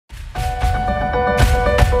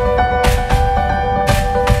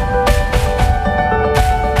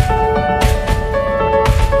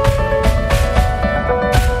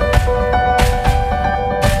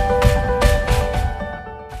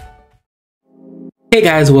Hey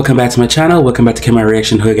guys, welcome back to my channel. Welcome back to Kemari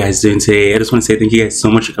Reaction. How are you guys doing today? I just want to say thank you guys so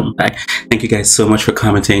much for coming back. Thank you guys so much for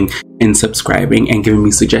commenting and subscribing and giving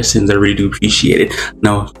me suggestions. I really do appreciate it.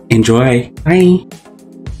 Now, enjoy. Bye.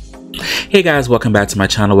 Hey guys, welcome back to my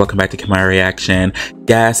channel. Welcome back to Kemari Reaction.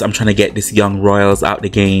 Yes, I'm trying to get this Young Royals out the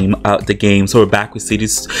game. So we're back with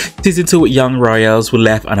season 2 with Young Royals. We're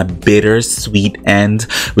left on a bittersweet end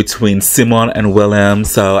between Simon and William.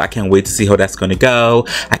 So I can't wait to see how that's going to go.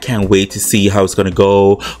 I can't wait to see how it's going to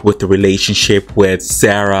go with the relationship with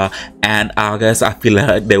Sarah and August. I feel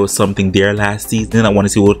like there was something there last season. I want to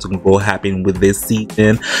see what's going to go happen with this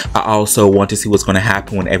season. I also want to see what's going to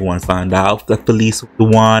happen when everyone found out that Felice was the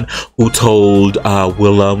one who told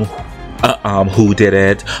William who did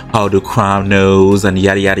it, how the crown knows, and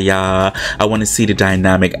yada yada yada. I want to see the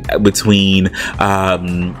dynamic between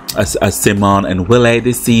Simon and Willie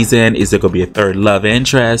this season. Is there gonna be a third love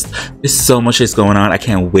interest? There's so much that's going on. I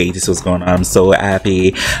can't wait to see what's going on. I'm so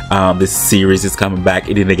happy this series is coming back.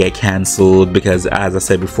 It didn't get cancelled because, as I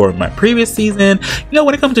said before in my previous season, you know,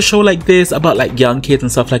 when it comes to a show like this about like young kids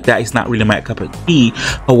and stuff like that, it's not really my cup of tea.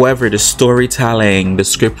 However, the storytelling, the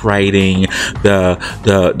script writing,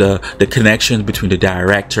 the connections between the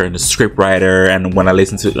director and the script writer, and when I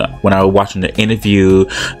was watching the interview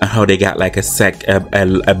and how they got like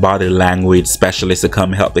a body language specialist to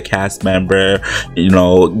come help the cast member, you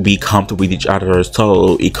know, be comfortable with each other,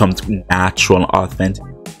 so it comes natural and authentic.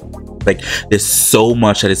 Like, there's so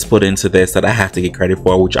much that is put into this that I have to get credit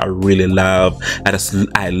for, which I really love.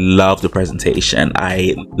 I love the presentation.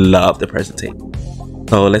 I love the presentation.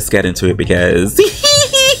 So let's get into it because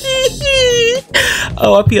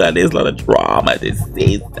oh, I feel like there's a lot of drama this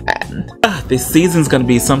season. This season's gonna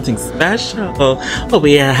be something special. Over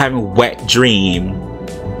here having wet dream.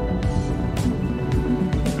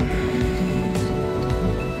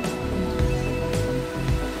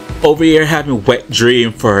 Over here having wet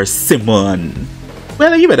dream for Simon.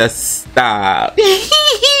 Well, you better stop.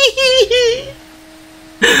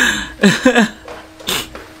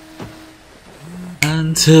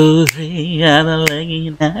 1, 2, 3, I'm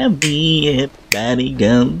looking at me. Everybody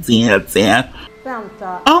goes dancing.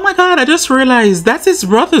 Oh my god, I just realized that's his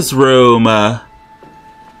brother's room. Well,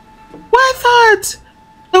 I thought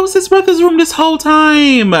that was his brother's room this whole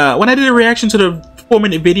time. When I did a reaction to the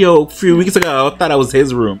 4-minute video a few weeks ago, I thought that was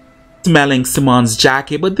his room. Smelling Simon's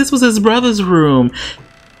jacket, but this was his brother's room.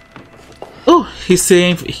 Oh, he's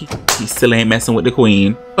saying he still ain't messing with the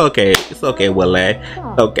queen. Okay, it's okay, Willie.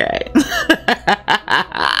 Okay.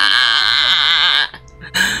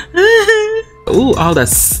 Ooh, all the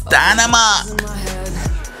stamina.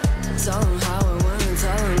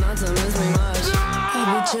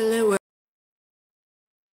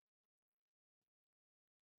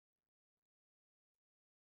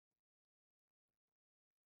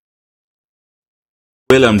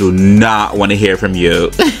 William do not want to hear from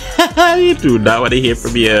you. You do not want to hear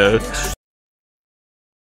from you.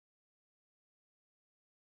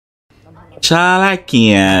 Child, I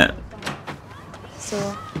can't.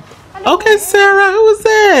 Okay, Sarah, who is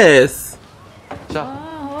this?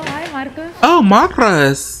 Oh, hi, Marcus. Oh,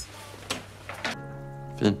 Marcus.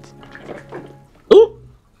 Fint. Ooh.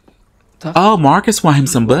 Oh, Marcus want him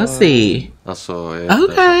some bussy. Alltså,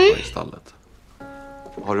 okay. I stallet.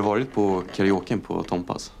 Har du varit på karaoken på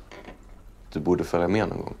T.O.F.T.S? Du borde följa med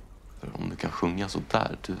någon gång. För om du kan sjunga så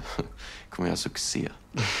där, du kommer göra succé.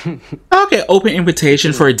 Okay, open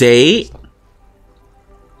invitation for a date.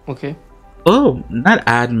 Okay. Oh, not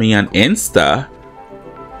add me on Insta.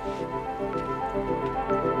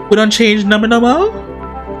 We don't change number no more?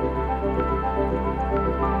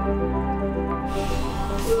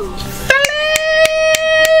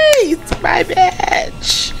 Felice! My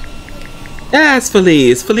bitch! That's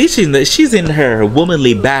Felice. Felice, she's in her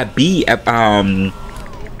womanly bad B era.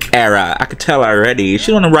 I could tell already.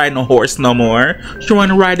 She don't want to ride no horse no more. She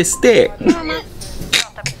want to ride a stick.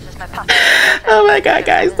 Oh my god,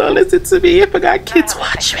 guys, don't listen to me. I forgot kids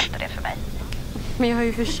watch me. Men jag har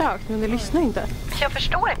ju försökt, men det lyssnar inte. Jag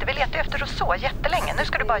förstår inte, vi letar efter och så jättelänge. Nu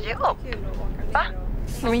ska du bara ge upp. Va?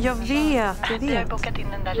 Men jag vet. Vi har bokat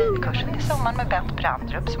in den där ridkursen till sommaren med Bent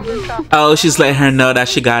Brandrup som du pratar. Oh, she's letting her know that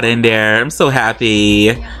she got in there. I'm so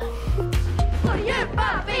happy.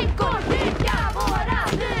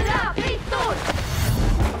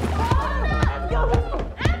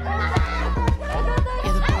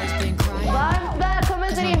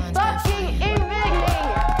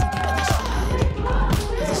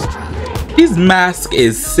 His mask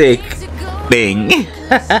is sick thing.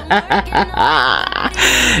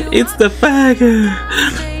 It's the faggot.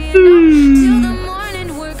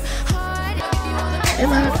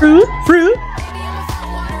 Am I fruit?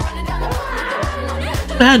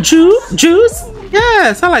 Juice?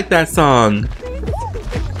 Yes, I like that song.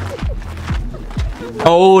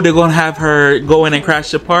 Oh, they're gonna have her go in and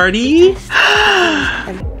crash the party?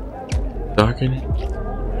 Darken it.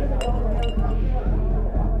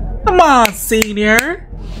 Come on, senior.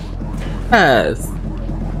 Yes.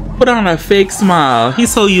 Put on a fake smile.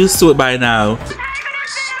 He's so used to it by now.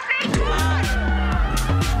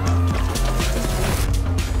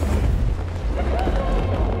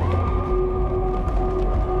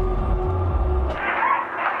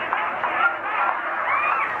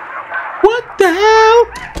 What the hell?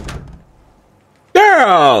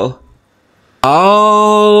 Girl!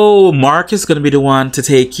 Oh, Mark is gonna be the one to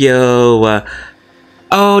take you.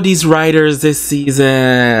 Oh, these writers this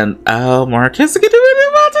season. Oh, Mark is gonna be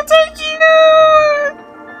the one to take you.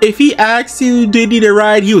 If he asks you, do you need a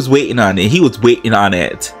ride? He was waiting on it. He was waiting on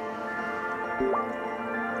it.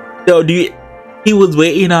 No, he was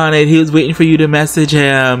waiting on it. He was waiting for you to message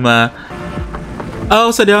him.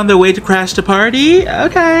 Oh, so they're on their way to crash the party?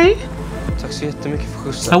 Okay.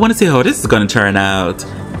 I want to see how this is going to turn out.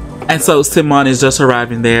 And so Simon is just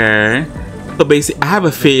arriving there. So basically, I have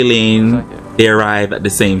a feeling they arrive at the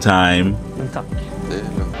same time.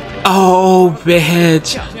 Oh,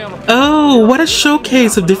 bitch. Oh, what a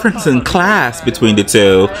showcase of difference in class between the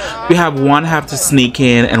two. We have one have to sneak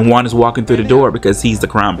in and one is walking through the door because he's the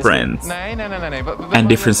crown prince. And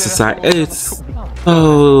different society. It's...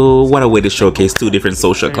 Oh, what a way to showcase two different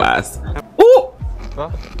social class. Oh!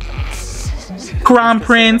 Crown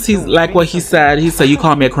prince, he's like what he said. He said, you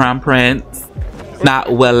call me a crown prince?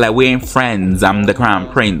 Not well, like we ain't friends. I'm the crown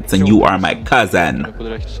prince and you are my cousin.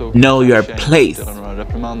 Know your place.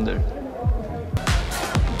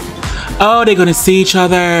 Oh, they're gonna see each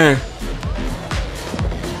other.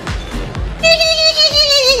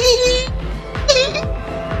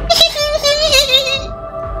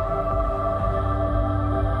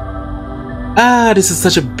 Ah, this is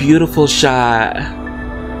such a beautiful shot.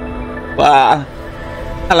 Wow,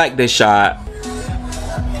 I like this shot.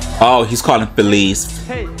 Oh, he's calling Felice.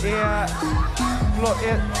 Hey,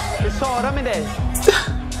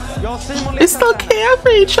 They still care for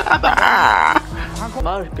each other.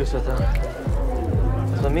 Marcus, vet du.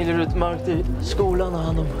 Familjer ut Mark till skolan och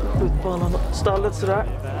han om skjutbanan och stallet sådär.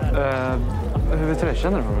 Hur vet du det?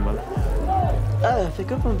 Känner du honom eller? Jag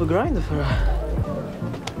fick upp honom på Grindr förra.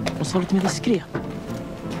 Och så var lite mer diskret.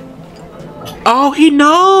 Oh, he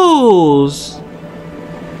knows.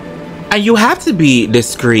 And you have to be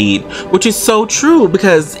discreet, which is so true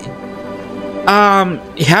because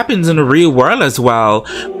it happens in the real world as well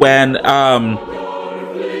when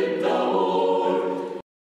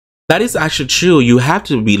that is actually true. You have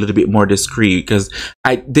to be a little bit more discreet because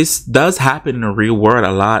this does happen in the real world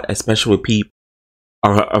a lot, especially with people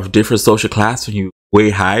of different social class when you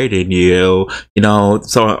way higher than you. You know,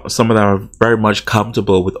 so some of them are very much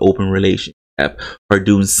comfortable with open relationship or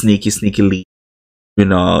doing sneaky lead. You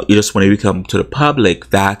know, you just when you come to the public,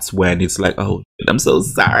 that's when it's like, oh, I'm so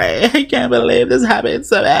sorry. I can't believe this happened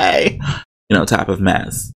to me. You know, type of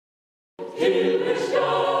mess.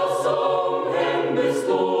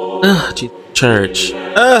 Ugh, church.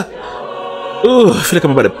 Ooh, I feel like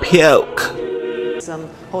I'm about to puke.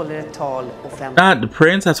 Not the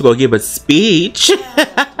prince has to go give a speech. You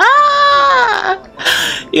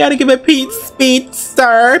gotta give a speech,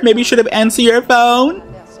 sir. Maybe you should have answered your phone.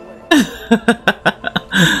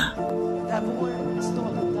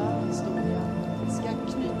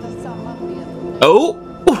 Oh,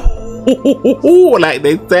 like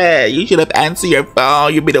they said, you should have answered your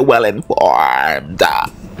phone. You'd be the well informed.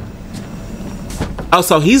 Oh,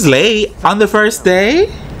 so he's late on the first day?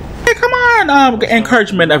 Hey, come on,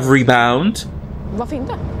 encouragement of rebound. Varför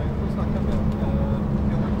inte?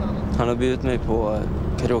 Han har bjudit mig på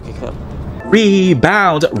karaokekväll.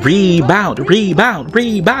 Rebound.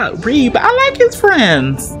 I like his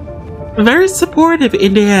friends. Very supportive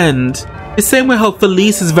in the end. The same way how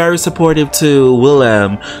Felice is very supportive to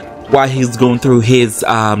Willem while he's going through his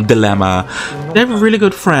dilemma. They're really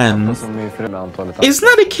good friends. Isn't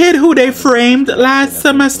that a kid who they framed last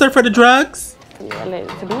semester for the drugs?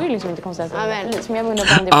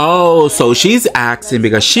 Oh, so she's asking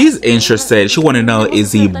because she's interested. She want to know,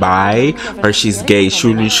 is he bi or she's gay?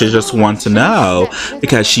 She just wants to know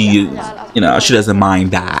because she, you know, she doesn't mind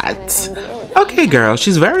that. Okay, girl,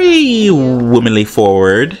 she's very womanly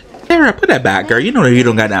forward. Sarah, put that back, girl. You know you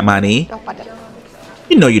don't got that money.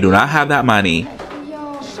 You know you do not have that money.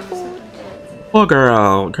 Oh,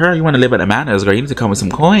 girl, you want to live at Amanda's, girl. You need to come with some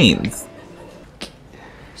coins.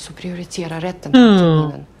 Så prioritera rätten till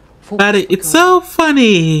terminen. But it's so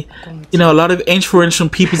funny. You know, a lot of influential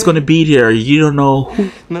people's gonna be there. You don't know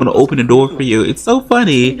who's gonna open the door for you. It's so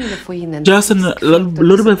funny. Just a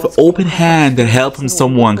little bit of open hand and help from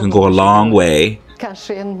someone can go a long way.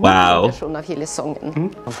 Wow.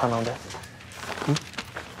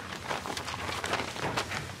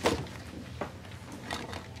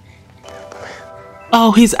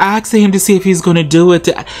 Oh, he's asking him to see if he's gonna do it.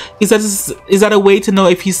 Is that a way to know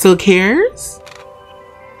if he still cares?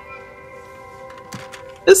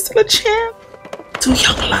 There's still a chance. To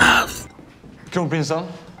young love. Kronprinsen,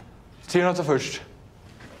 300 tar först.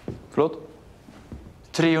 Förlåt?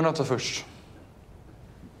 300 tar först.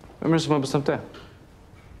 Vem är det som har bestämt det?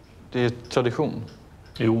 Det är tradition.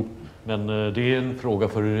 Jo, men det är en fråga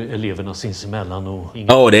för eleverna sinsemellan och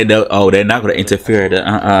they're not gonna interfere.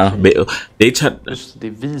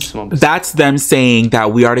 That's them saying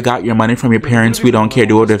that we already got your money from your parents. We don't care.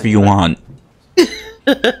 Do whatever you want.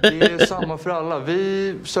 Det är samma för alla.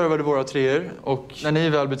 Vi servade våra treor och när ni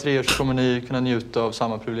väl blir treor så kommer ni kunna njuta av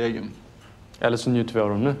samma privilegium. Eller så njuter vi av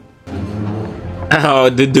dem nu. Oh,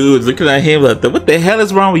 the dude's looking at him like, what the hell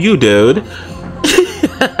is wrong with you, dude?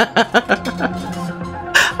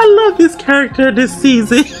 I love this character this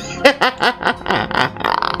season.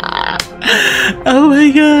 Oh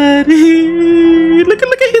my god. Look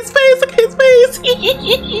at his face. Look at his face.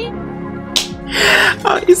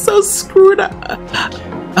 Oh, he's so screwed up.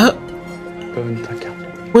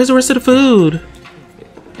 Where's the rest of the food?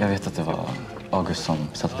 Jag vet att det var August som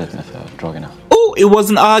satte dit mig för drogerna. Oh, it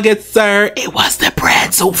wasn't August, sir. It was the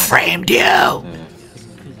prince who framed you.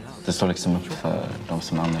 Det står liksom upp för de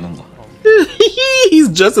som är annorlunda.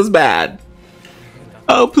 He's just as bad.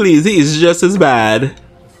 Oh, please, he's just as bad.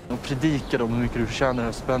 Predikade om hur mycket du förtjänar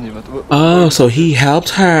av spendiumet. Oh, so he helped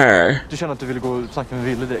her. Du känner att du ville gå och snacka med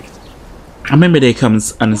Ville direkt. I remember they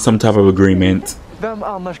comes on some type of agreement.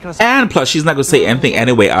 And plus, she's not gonna say anything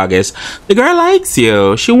anyway, August. The girl likes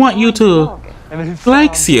you. She want you to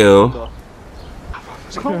likes you.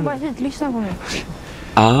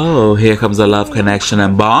 Oh, here comes a love connection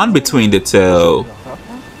and bond between the two.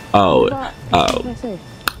 Oh,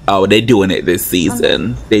 they're doing it this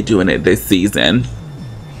season. They're doing it this season.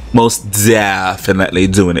 Most definitely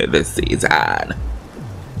doing it this season.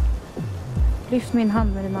 Lyft min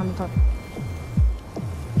hand med din andetag.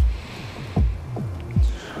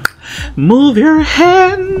 Move your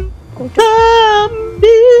hand from me.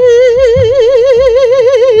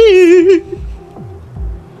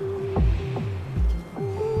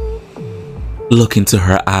 Look into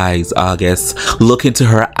her eyes, August. Look into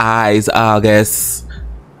her eyes, August.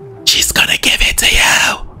 She's gonna give it to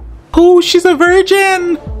you. Oh, she's a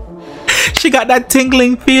virgin. She got that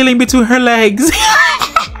tingling feeling between her legs.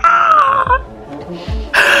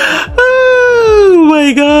 Oh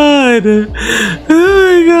my god. Oh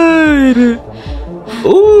my god.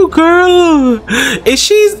 Oh, girl. Is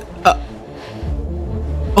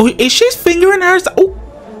she fingering herself?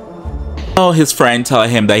 Oh, his friend told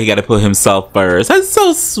him that he got to put himself first. That's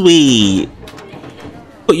so sweet.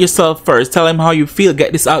 Put yourself first. Tell him how you feel.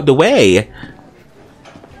 Get this out the way.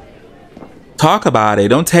 Talk about it.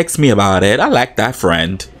 Don't text me about it. I like that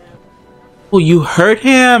friend. Oh, you hurt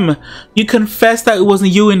him. You confessed that it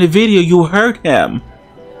wasn't you in the video. You hurt him.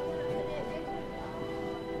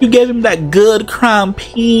 You gave him that good crown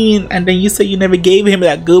peen, and then you say you never gave him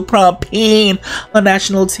that good crown peen on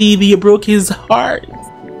national TV. You broke his heart.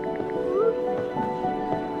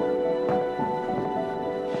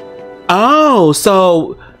 Oh,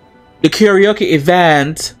 so the karaoke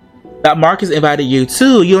event that Marcus invited you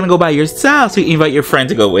to, you want to go by yourself, so you invite your friend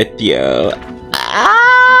to go with you.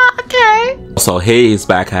 Ah, okay. So he's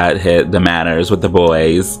back at the Manors with the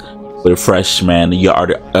boys, with the freshmen, your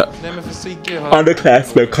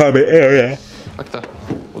underclassmen common area.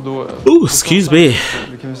 Ooh, excuse me.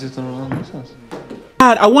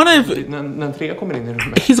 God, I wonder if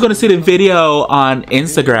he's gonna see the video on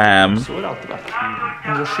Instagram.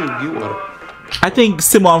 I think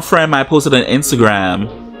Simon friend might post it on Instagram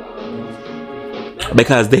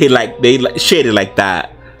because they shade it like that.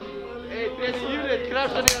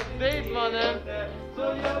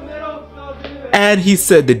 And he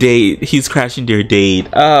said the date, he's crashing their date.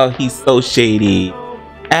 Oh, he's so shady.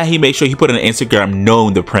 And he made sure he put it on Instagram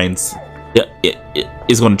knowing the prince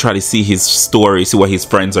is going to try to see his story, see what his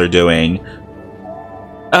friends are doing.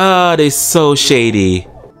 Oh, they're so shady.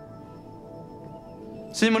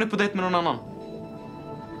 Simon är på dejt med någon annan.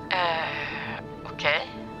 Okej.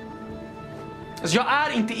 Alltså jag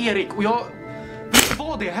är inte Erik och jag vill inte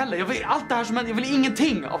vara det heller. Jag vill allt det här som händer, jag vill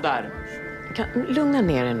ingenting av det här. Lugna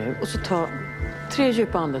ner dig nu och så ta 3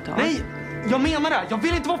 djupa andetag. Nej, Jag menar det. Jag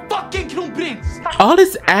vill inte vara fucking kronprins. All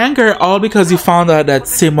this anger, all because you found out that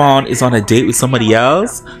Simon is on a date with somebody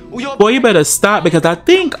else? Boy, you better stop, because I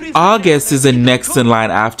think August is the next in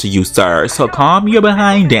line after you, sir. So calm your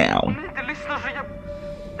behind down.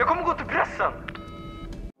 Jag kommer gå till pressen.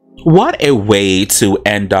 What a way to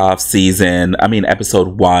end off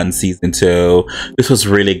episode 1, season 2. This was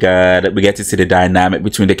really good. We get to see the dynamic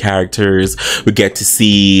between the characters. We get to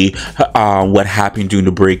see what happened during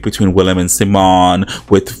the break between Willem and Simon,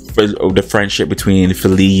 with the friendship between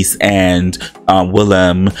Felice and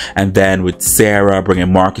Willem, and then with Sarah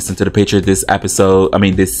bringing Marcus into the picture this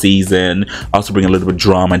this season. Also bring a little bit of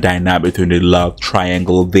drama and dynamic between the love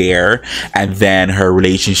triangle there, and then her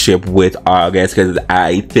relationship with August, because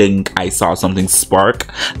I think I saw something spark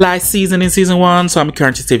last season in season 1, so I'm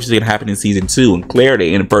currently see if it's going to happen in season 2. And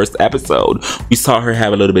clearly in the first episode we saw her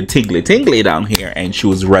have a little bit tingly down here, and she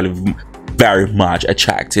was very much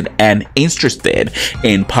attracted and interested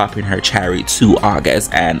in popping her cherry to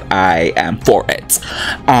August, and I am for it.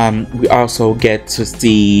 We also get to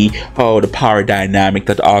see the power dynamic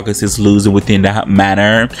that August is losing within that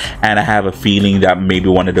manor, and I have a feeling that maybe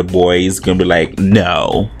one of the boys is gonna be like,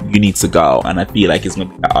 no, you need to go, and I feel like it's gonna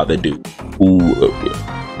be the other dude who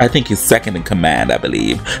I think he's second in command, I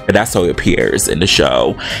believe, but that's how he appears in the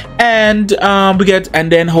show. And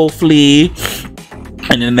then hopefully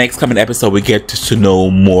in the next coming episode we get to know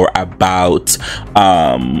more about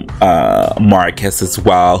Marcus as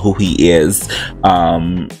well, who he is,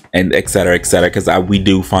 and etc, because we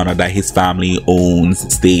do find out that his family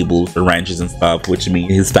owns stables and ranches and stuff, which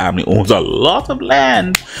means his family owns a lot of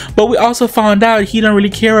land. But we also found out he don't really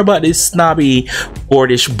care about these snobby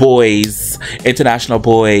British boys, international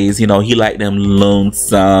boys. You know, he like them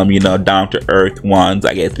lonesome, you know, down to earth ones,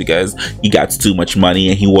 I guess, because he got too much money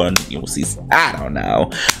and he wants, you know, see, I don't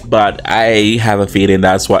know, but I have a feeling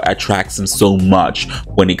that's what attracts him so much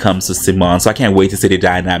when it comes to Simon. So I can't wait to see the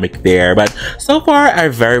dynamic there. But so far I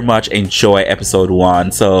very much enjoy episode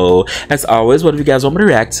 1. So as always, what do you guys want me to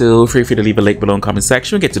react to? Feel free to leave a link below in the comment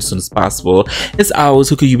section. Get to it as soon as possible. As always,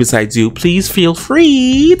 who could you besides you? Please feel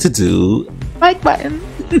free to do like button.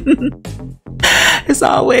 As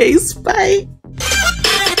always, bye.